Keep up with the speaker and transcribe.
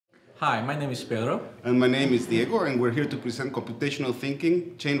Hi, my name is Pedro. And my name is Diego, and we're here to present computational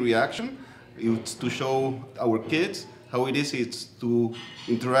thinking, chain reaction. It's to show our kids how it is to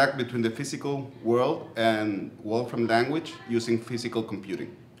interact between the physical world and Wolfram language using physical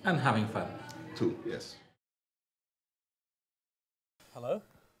computing. And having fun. Too, yes. Hello.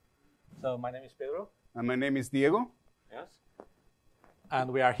 So my name is Pedro. And my name is Diego. Yes.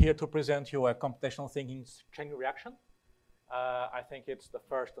 And we are here to present you a computational thinking chain reaction. I think it's the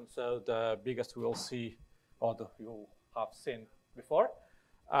first and so the biggest we will see, or you have seen before.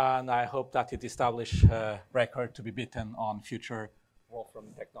 And I hope that it establishes a record to be beaten on future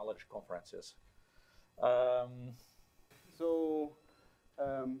Wolfram technology conferences.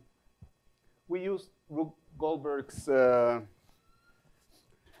 We used Rube Goldberg's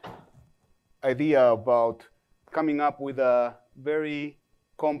idea about coming up with a very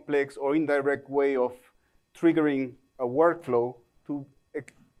complex or indirect way of triggering a workflow to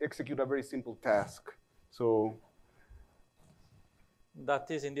execute a very simple task. So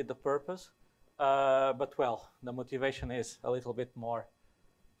that is indeed the purpose, but well, the motivation is a little bit more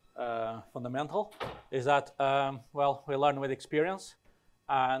fundamental. Is that well, we learn with experience,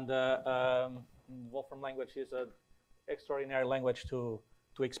 and Wolfram language is an extraordinary language to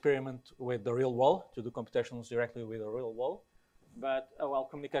experiment with the real world, to do computations directly with the real world. But well,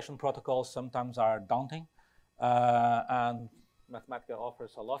 communication protocols sometimes are daunting. And Mathematica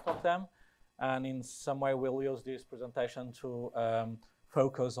offers a lot of them. And in some way, we'll use this presentation to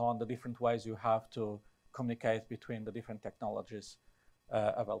focus on the different ways you have to communicate between the different technologies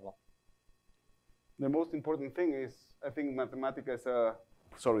available. The most important thing is, I think Mathematica is the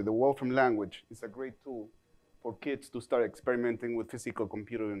Wolfram language is a great tool for kids to start experimenting with physical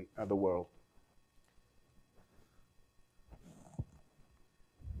computing at the world.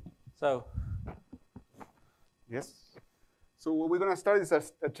 So. Yes. So what we're going to start is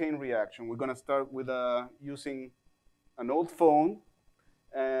a chain reaction. We're going to start with using an old phone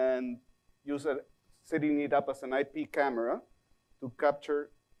and setting it up as an IP camera to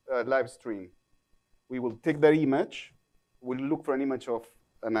capture a live stream. We will take that image. We'll look for an image of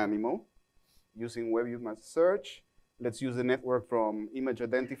an animal using web image search. Let's use the network from image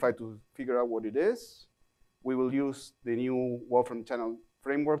identify to figure out what it is. We will use the new Wolfram channel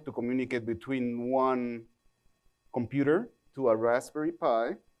framework to communicate between one computer to a Raspberry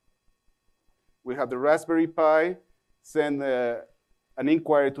Pi. We have the Raspberry Pi send an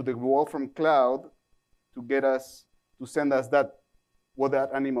inquiry to the Wolfram cloud to send us what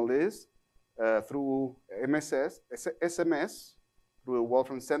that animal is through SMS, through a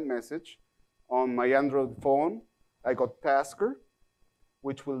Wolfram send message. On my Android phone, I got Tasker,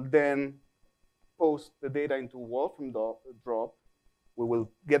 which will then post the data into Wolfram drop. We will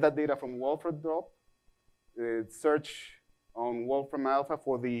get that data from Wolfram drop, search on Wolfram Alpha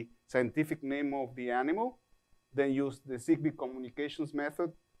for the scientific name of the animal, then use the Zigbee communications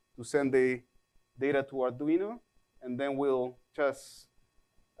method to send the data to Arduino, and then we'll just,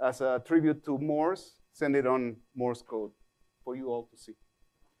 as a tribute to Morse, send it on Morse code for you all to see.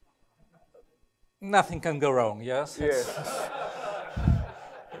 Nothing can go wrong, yes? Yes.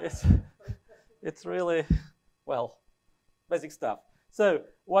 It's really, well, basic stuff. So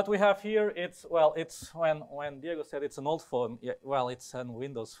what we have here, it's when Diego said it's an old phone, yeah, well, it's a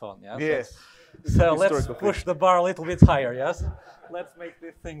Windows phone, yes? Yes. So let's push the bar a little bit higher, yes? Let's make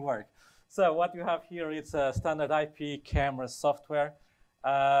this thing work. So what you have here, it's a standard IP camera software.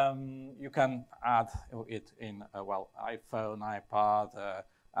 You can add it in, iPhone, iPad,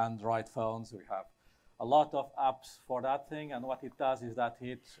 Android phones. We have a lot of apps for that thing. And what it does is that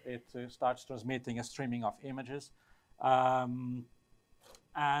it starts transmitting a streaming of images.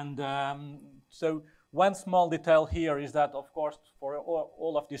 So one small detail here is that, of course, for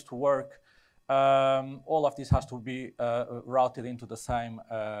all of this to work, all of this has to be routed into the same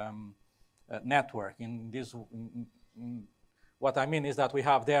network. What I mean is that we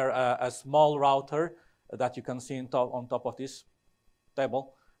have there a small router that you can see on top of this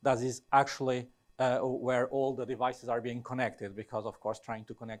table that is actually where all the devices are being connected, because, of course, trying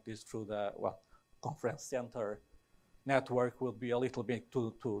to connect this through the conference center network will be a little bit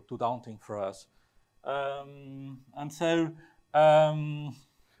too daunting for us. So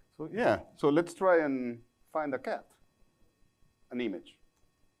let's try and find a cat, an image.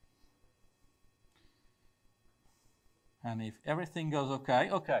 And if everything goes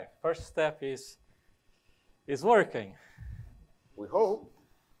okay, first step is working. We hope.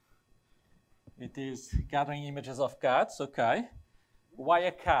 It is gathering images of cats, okay. Why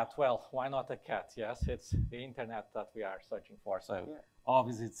a cat? Well, why not a cat? Yes, it's the internet that we are searching for, so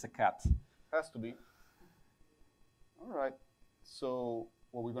obviously it's a cat. Has to be. All right. So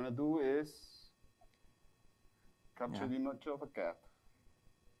what we're going to do is capture the image of a cat.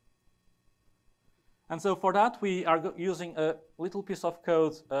 And so for that, we are using a little piece of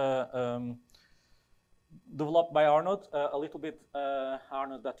code developed by Arnold, a little bit,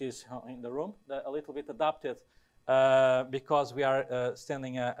 Arnold that is in the room, a little bit adapted because we are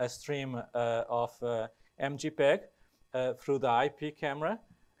sending a stream of MJPEG through the IP camera.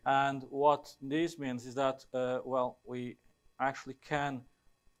 And what this means is that, well, we actually can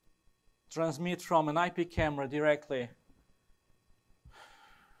transmit from an IP camera directly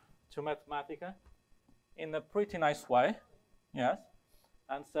to Mathematica in a pretty nice way, yes.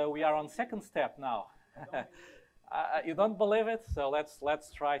 And so we are on second step now. You don't believe it? So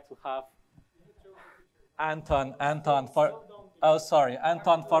let's try to have Anton for, oh sorry,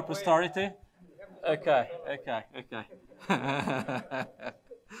 Anton for posterity. Okay.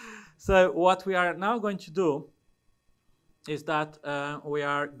 So what we are now going to do is that we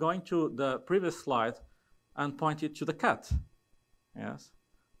are going to the previous slide and point it to the cat. Yes.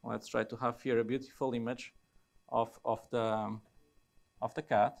 Let's try to have here a beautiful image of the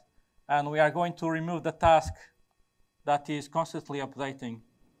cat. And we are going to remove the task that is constantly updating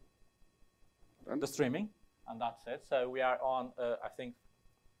the streaming. And that's it. So we are on, I think,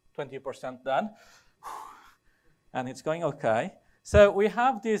 20% done. And it's going okay. So we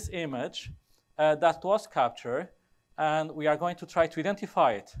have this image that was captured. And we are going to try to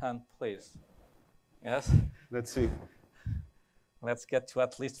identify it. And please, yes? Let's see. Let's get to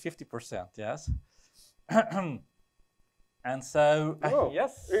at least 50%, yes? And so,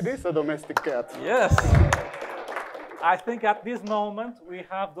 yes. It is a domestic cat. Yes. I think at this moment we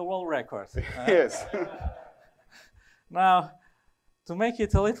have the world record. Yes. Now, to make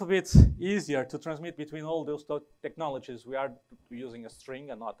it a little bit easier to transmit between all those technologies, we are using a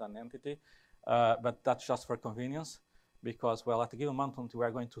string and not an entity, but that's just for convenience, because, well, at a given moment we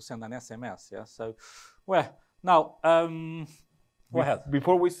are going to send an SMS, yeah? So, well, now, go ahead.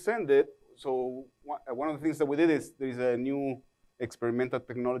 Before we send it, so one of the things that we did is there is a new experimental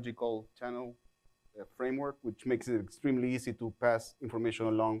technology called channel framework, which makes it extremely easy to pass information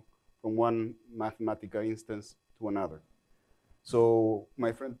along from one Mathematica instance to another. So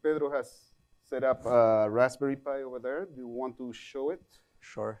my friend Pedro has set up a Raspberry Pi over there. Do you want to show it?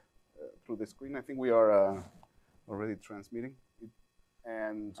 Sure. Through the screen. I think we are already transmitting it.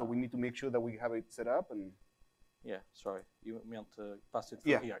 And so we need to make sure that we have it set up. And yeah, sorry, you meant to pass it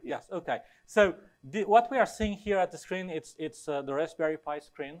through here. Yes, okay. So what we are seeing here at the screen, it's the Raspberry Pi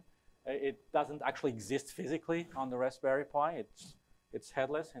screen. It doesn't actually exist physically on the Raspberry Pi. It's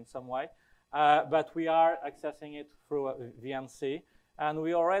headless in some way. But we are accessing it through a VNC. And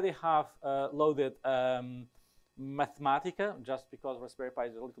we already have loaded Mathematica, just because Raspberry Pi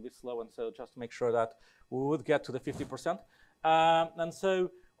is a little bit slow, and so just to make sure that we would get to the 50%. And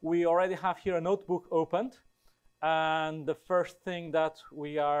so we already have here a notebook opened. And the first thing that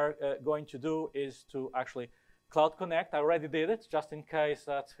we are going to do is to actually Cloud Connect. I already did it, just in case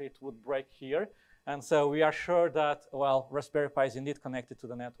that it would break here. And so we are sure that, well, Raspberry Pi is indeed connected to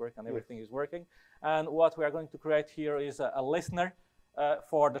the network and everything is working. And what we are going to create here is a listener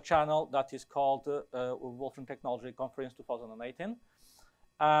for the channel that is called Wolfram Technology Conference 2018.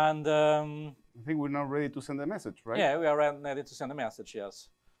 And I think we're now ready to send a message, right? Yeah, we are ready to send a message, yes.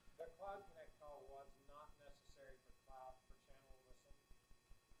 The Cloud Connect call was not necessary for cloud for channel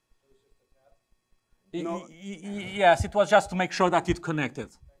listen. It was just a test? Yes, it was just to make sure that it connected.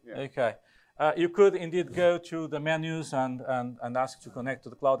 Yeah. Okay. You could indeed go to the menus and ask to connect to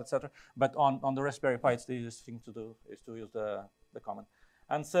the cloud, etc. But on the Raspberry Pi, it's the easiest thing to do is to use the command.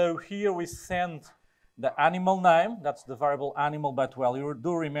 And so here we send the animal name. That's the variable animal, but well, you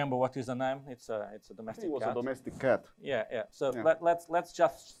do remember what is the name. It's a domestic cat. It was a domestic cat. Yeah. So let's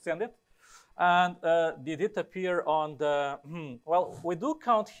just send it. And did it appear on the? Well, we do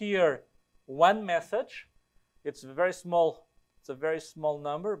count here one message. It's very small. It's a very small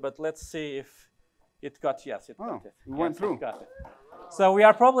number, but let's see if it got, yes, it got it. It went through. It got it. So we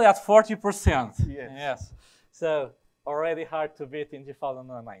are probably at 40%. Yes. So already hard to beat in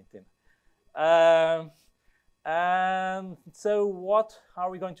 2019. And so what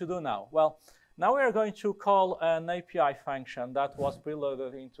are we going to do now? Well, now we are going to call an API function that was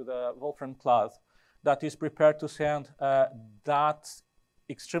preloaded into the Wolfram cloud that is prepared to send that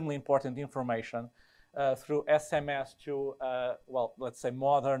extremely important information through SMS to, well, let's say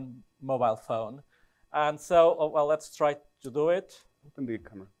modern mobile phone. And so, well, let's try to do it. Open the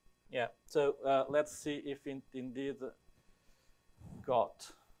camera. Yeah, so let's see if it indeed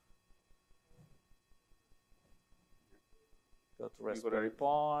got. Go to Raspberry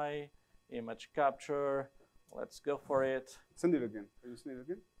Pi, image capture. Let's go for it. Send it again. Can you send it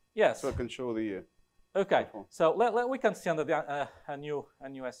again? Yes. So I can show the. Okay. phone. So we can send a new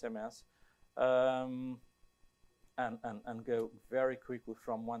SMS, and go very quickly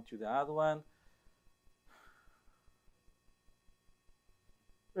from one to the other one.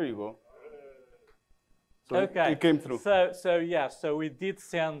 There you go. So Okay. it came through. So we did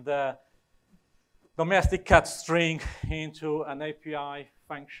send the domestic cat string into an API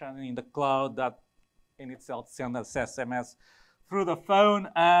function in the cloud that in itself sends us SMS through the phone,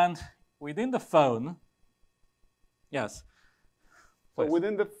 and within the phone, yes. So Please.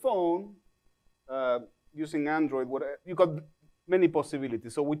 within the phone, using Android, you got many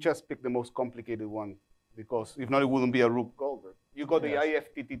possibilities. So we just picked the most complicated one because if not, it wouldn't be a Rube Goldberg. You got the Yes.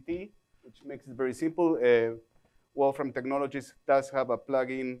 IFTTT, which makes it very simple. Wolfram Technologies does have a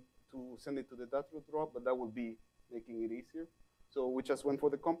plugin to send it to the data drop, but that would be making it easier. So we just went for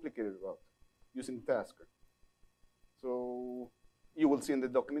the complicated route using Tasker. So you will see in the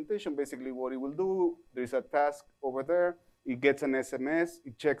documentation basically what it will do. There's a task over there. It gets an SMS.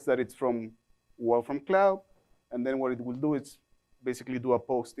 It checks that it's from Wolfram Cloud. And then what it will do is basically do a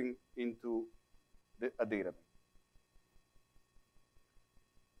posting into a database.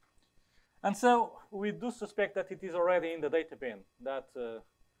 And so we do suspect that it is already in the data bin, that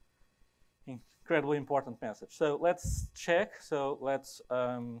incredibly important message. So let's check. So let's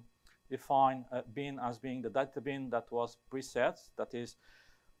define bin as being the data bin that was preset, that is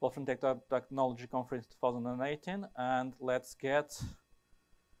Wolfram Technology Conference 2018, and let's get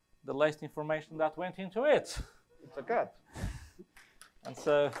the latest information that went into it. It's a cat. And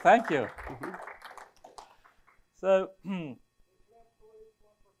so, thank you. So,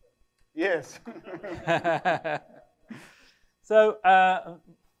 Yes. so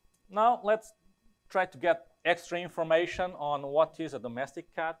now let's try to get extra information on what is a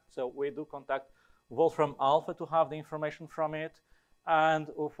domestic cat. So we do contact Wolfram Alpha to have the information from it. And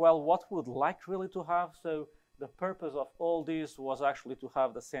well, what we would like really to have, so the purpose of all this was actually to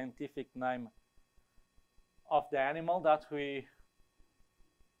have the scientific name of the animal that we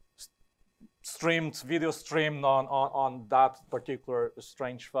video streamed on that particular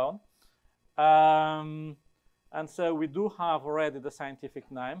strange phone. And so we do have already the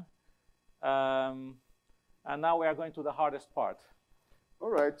scientific name. And now we are going to the hardest part. All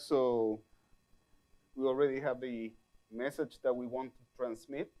right, so we already have the message that we want to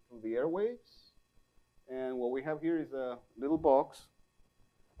transmit through the airwaves. And what we have here is a little box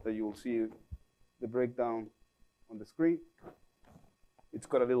that you will see the breakdown on the screen. It's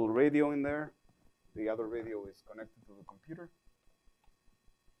got a little radio in there. The other radio is connected to the computer.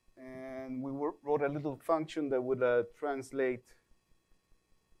 And we wrote a little function that would translate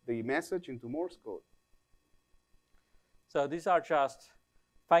the message into Morse code. So these are just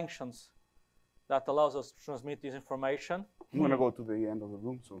functions that allows us to transmit this information. I'm going to go to the end of the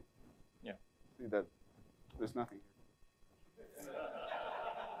room, so yeah, see that there's nothing here.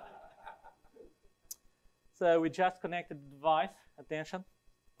 So we just connected the device, attention,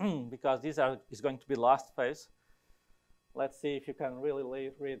 because this is going to be last phase. Let's see if you can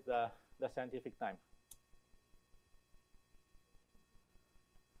really read the scientific name.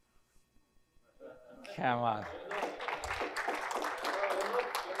 Come on.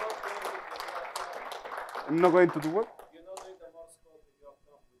 I'm not going to do what? You're not doing the Morse code with your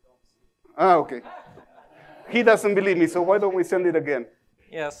thumb, we don't see. Ah, okay. He doesn't believe me, so why don't we send it again?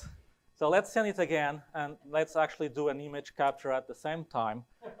 Yes. So let's send it again, and let's actually do an image capture at the same time.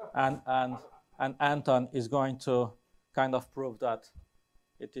 And Anton is going to kind of prove that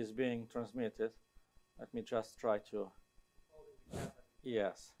it is being transmitted. Let me just try to.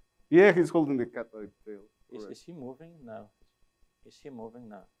 Yes. Yeah, he's holding the cat by the tail. Is he moving? No. Is he moving?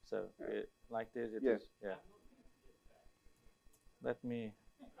 No. So like this, it Yes. is. Yeah. Let me.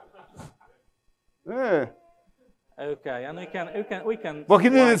 Yeah. Okay, and we can. Well, he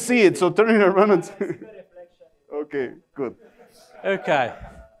didn't see it, so turn it around and see. Okay, good. Okay.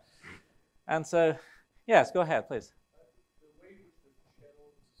 And so, yes, go ahead, please. The way which the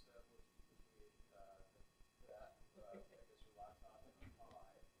channel is established between that, I guess your laptop and your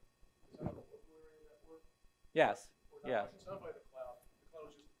Pi, is that on the local area network? Yes. Or not? Yes. It's not by the cloud. The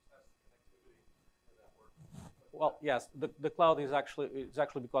cloud is just to test the connectivity for the network. Well, yes, the cloud is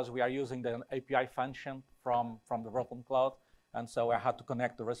actually because we are using the API function from the Wolfram cloud, and so I had to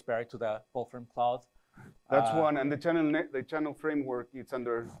connect the Raspberry to the Wolfram cloud. That's one, and the channel framework, it's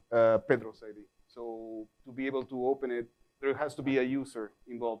under Pedro's ID. So to be able to open it, there has to be a user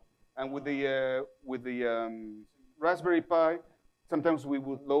involved. And with the Raspberry Pi, sometimes we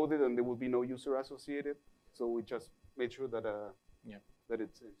would load it and there would be no user associated. So we just made sure that that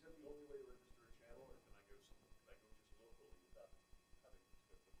it's in. Is that the only way to register a channel, or can I go just locally with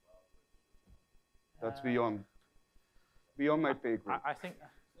That's beyond my pay grade. I think. So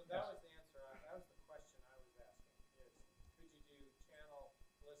that was the answer. That was the question I was asking. Is could you do channel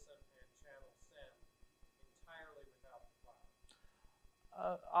listen and channel send entirely without the cloud?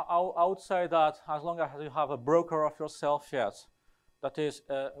 I would say that as long as you have a broker of yourself, yes. That is,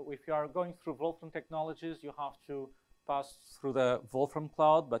 if you are going through Wolfram technologies, you have to pass through the Wolfram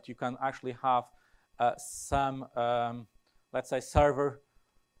cloud, but you can actually have some, let's say, server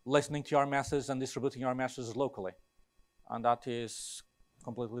listening to your messages and distributing your messages locally. And that is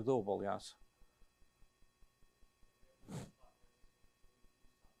completely doable, yes.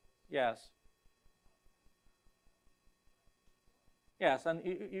 Yes. Yes, and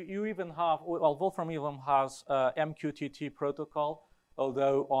you even have, well, Wolfram even has MQTT protocol,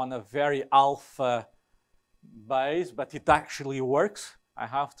 although on a very alpha base, but it actually works. I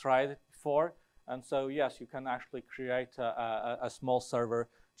have tried it before. And so, yes, you can actually create a small server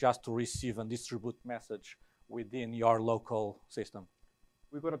just to receive and distribute message within your local system.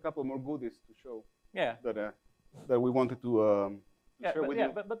 We've got a couple more goodies to show. Yeah. That we wanted to share with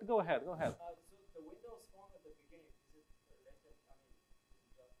you. But go ahead, go ahead. So the Windows Phone at the beginning, is it related? I mean, is it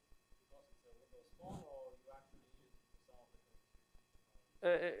just because it's a Windows Phone, or you actually use it for some of the things?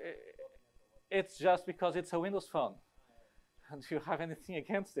 It's just because it's a Windows Phone. And do you have anything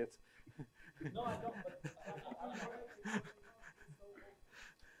against it? No, I don't.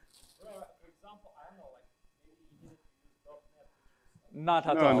 But for example, I don't know, like maybe you needed to use .NET. Not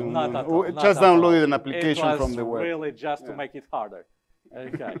at No, all. no, Not no. at all. It not just at all. downloaded an application it was from the web. Really, just to Yeah. make it harder.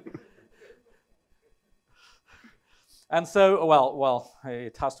 Okay. And so, well,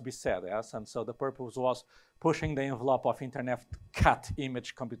 it has to be said, yes. And so the purpose was pushing the envelope of internet cat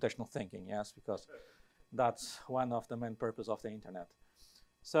image computational thinking, yes, because that's one of the main purposes of the internet.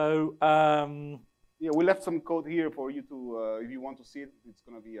 So, Yeah, we left some code here for you to, if you want to see it, it's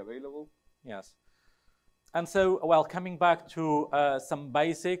going to be available. yes. And so, well, coming back to some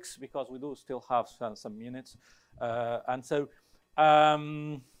basics, because we do still have some minutes. And so,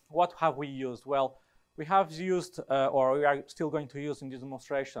 what have we used? Well, we have used, or we are still going to use in this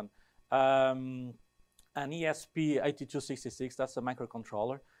demonstration, an ESP8266. That's a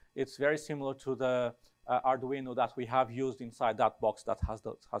microcontroller. It's very similar to the Arduino that we have used inside that box that has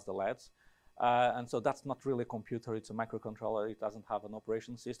the LEDs. And so that's not really a computer. It's a microcontroller. It doesn't have an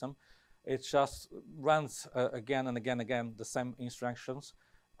operation system. It just runs again and again the same instructions.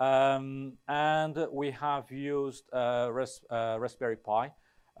 And we have used Raspberry Pi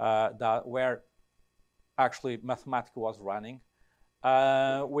where actually Mathematica was running.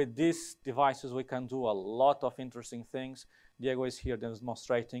 With these devices, we can do a lot of interesting things. Diego is here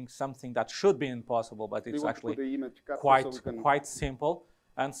demonstrating something that should be impossible, but it's actually quite simple.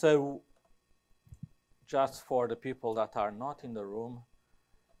 And so just for the people that are not in the room,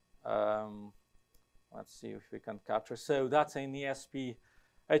 let's see if we can capture. So that's an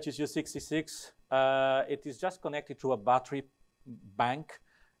ESP8266. It is just connected to a battery bank,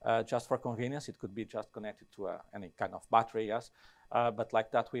 just for convenience. It could be just connected to any kind of battery, yes. But like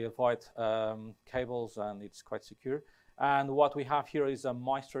that, we avoid cables, and it's quite secure. And what we have here is a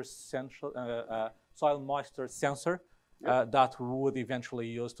moisture sensor, soil moisture sensor. That we would eventually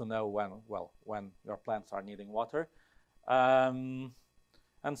use to know when your plants are needing water. And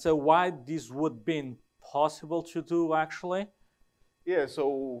so why this would be possible to do actually? Yeah,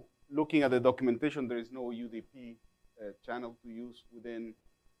 so looking at the documentation, there is no UDP channel to use within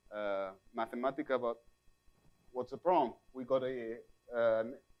Mathematica, but what's the problem? We got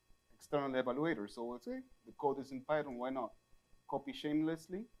an external evaluator, so let's say the code is in Python, why not? Copy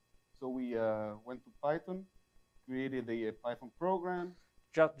shamelessly. So we went to Python, created a Python program.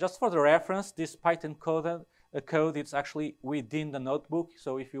 Just for the reference, this Python code it's actually within the notebook.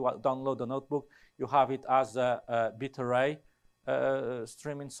 So if you download the notebook, you have it as a bit array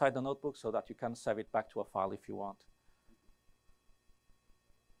stream inside the notebook, so that you can save it back to a file if you want.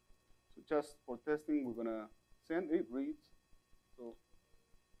 So just for testing, we're gonna send it reads. So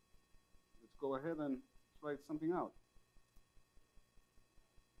let's go ahead and try something out.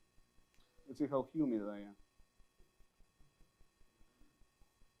 Let's see how humid I am.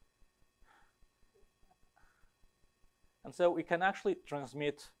 And so we can actually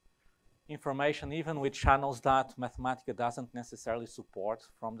transmit information even with channels that Mathematica doesn't necessarily support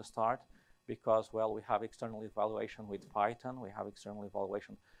from the start, because, well, we have external evaluation with Python, we have external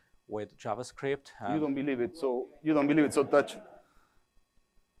evaluation with JavaScript. You don't believe it, so touch it.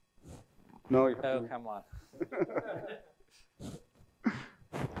 No, you have Oh, to. come on.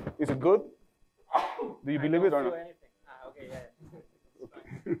 Is it good? Do you believe it or not? Anything. Okay, yeah.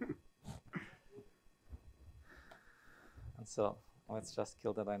 And so let's just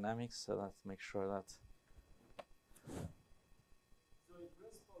kill the dynamics. So let's make sure that. So in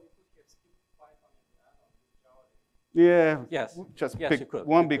principle, you could have skipped Python and Java. Yeah. Yes. Just Yes, pick you could.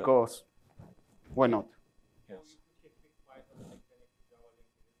 one You could. because why not? Yes. You could have picked Python and connected Java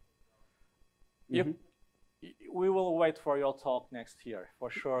link. You, we will wait for your talk next year. For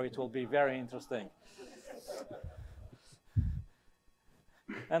sure, it will be very interesting.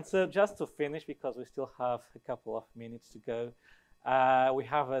 And so just to finish, because we still have a couple of minutes to go, we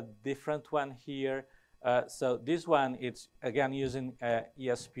have a different one here. So this one, it's again using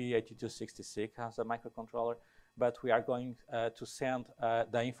ESP8266 as a microcontroller, but we are going to send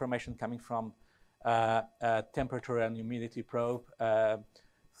the information coming from temperature and humidity probe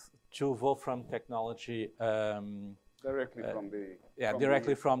to Wolfram technology. Directly from the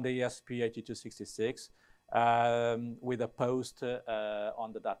Directly from the ESP8266 with a post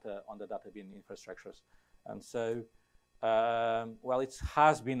on the data bin infrastructures. And so, well, it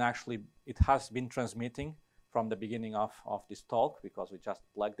has been transmitting from the beginning of this talk because we just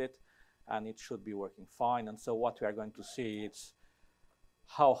plugged it, and it should be working fine. And so what we are going to see is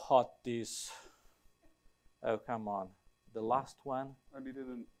how hot this. Oh, come on, the last one. And it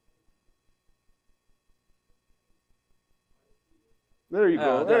didn't. There you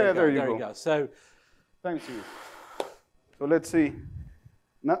go. There you go. So, thanks you. So let's see.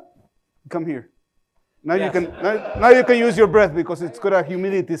 Now, come here. Now yes. you can. Now you can use your breath because it's got a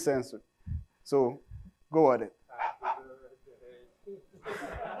humidity sensor. So, go at it.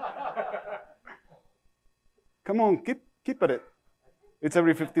 Come on, keep at it. It's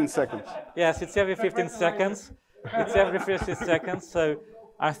every 15 seconds. Yes, it's every 15 seconds. It's every 15 seconds. So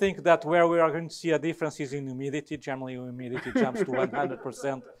I think that where we are going to see a difference is in humidity. Generally, humidity jumps to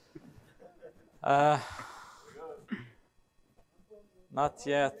 100%. Not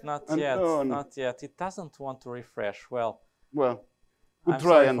yet, not yet, not yet. It doesn't want to refresh. Well, good I'm try,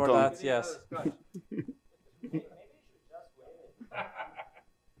 sorry Anton. for that, yes.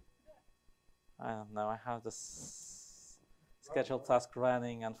 I don't know. I have this scheduled task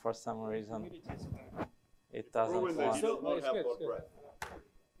running, and for some reason, it doesn't want.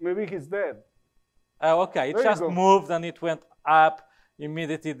 Maybe he's dead. Oh, okay. It There you just go. moved and it went up.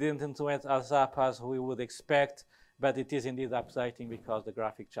 Humidity didn't went as up as we would expect, but it is indeed updating because the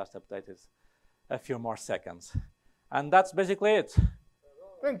graphic just updated a few more seconds. And that's basically it.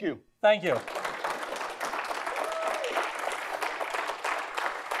 Thank you. Thank you.